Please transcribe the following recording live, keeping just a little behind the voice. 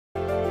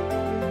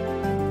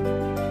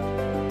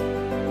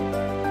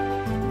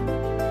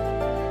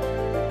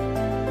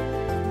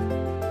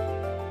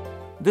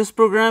This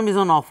program is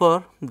on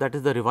offer, that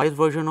is the revised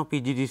version of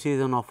PGDCA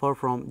is on offer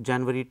from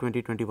January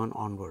 2021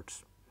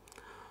 onwards.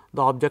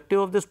 The objective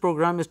of this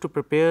program is to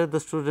prepare the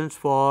students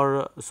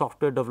for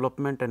software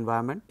development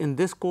environment. In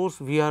this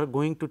course, we are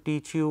going to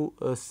teach you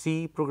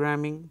C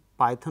programming,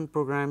 Python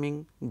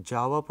programming,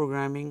 Java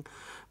programming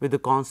with the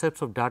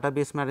concepts of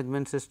database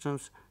management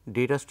systems,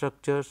 data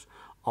structures,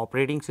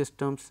 operating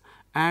systems,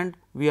 and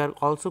we are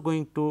also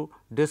going to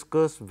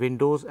discuss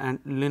Windows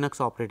and Linux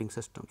operating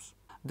systems.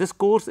 This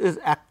course is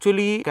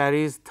actually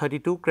carries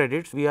 32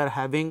 credits. We are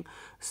having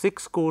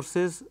 6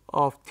 courses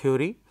of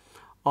theory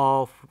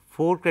of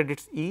 4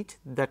 credits each.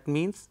 That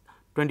means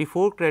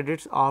 24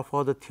 credits are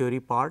for the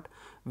theory part,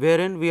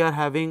 wherein we are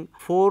having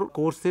 4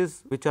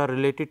 courses which are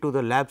related to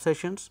the lab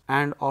sessions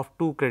and of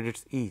 2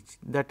 credits each.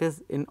 That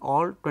is in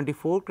all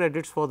 24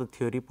 credits for the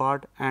theory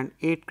part and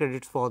 8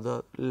 credits for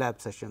the lab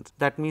sessions.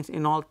 That means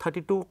in all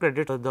 32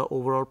 credits the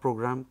overall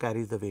program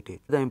carries the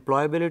weightage. The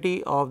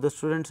employability of the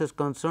students is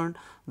concerned,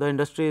 the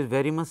industry is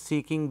very much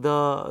seeking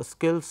the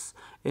skills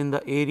in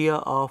the area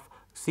of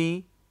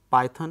C,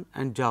 Python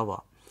and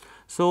Java.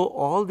 So,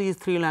 all these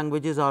 3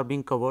 languages are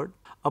being covered.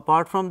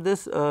 Apart from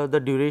this, the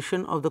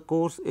duration of the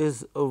course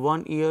is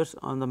 1 year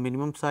on the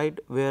minimum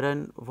side,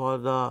 wherein for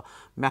the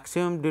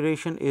maximum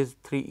duration is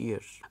 3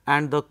 years,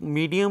 and the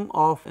medium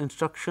of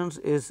instructions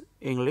is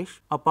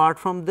English. Apart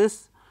from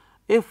this,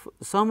 if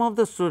some of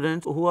the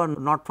students who are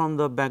not from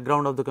the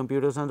background of the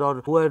computer science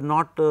or who have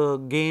not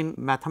gained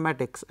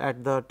mathematics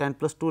at the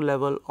 10+2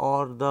 level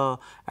or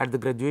at the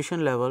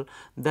graduation level,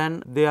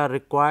 then they are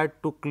required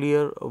to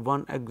clear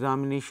one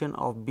examination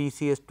of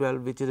BCS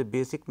 12, which is a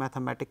basic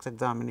mathematics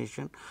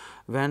examination,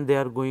 when they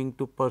are going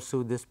to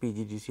pursue this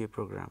PGDCA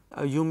program.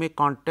 You may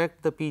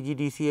contact the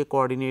PGDCA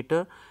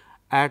coordinator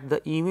at the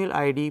email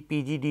ID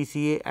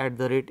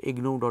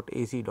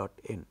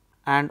pgdca@ignou.ac.in.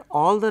 And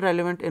all the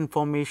relevant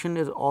information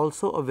is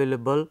also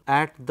available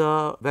at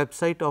the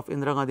website of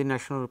Indira Gandhi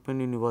National Open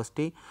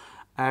University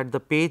at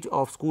the page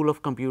of School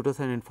of Computers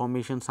and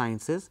Information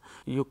Sciences.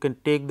 You can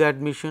take the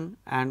admission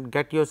and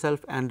get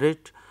yourself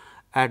enriched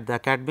at the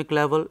academic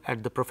level,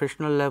 at the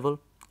professional level.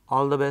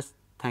 All the best.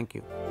 Thank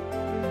you.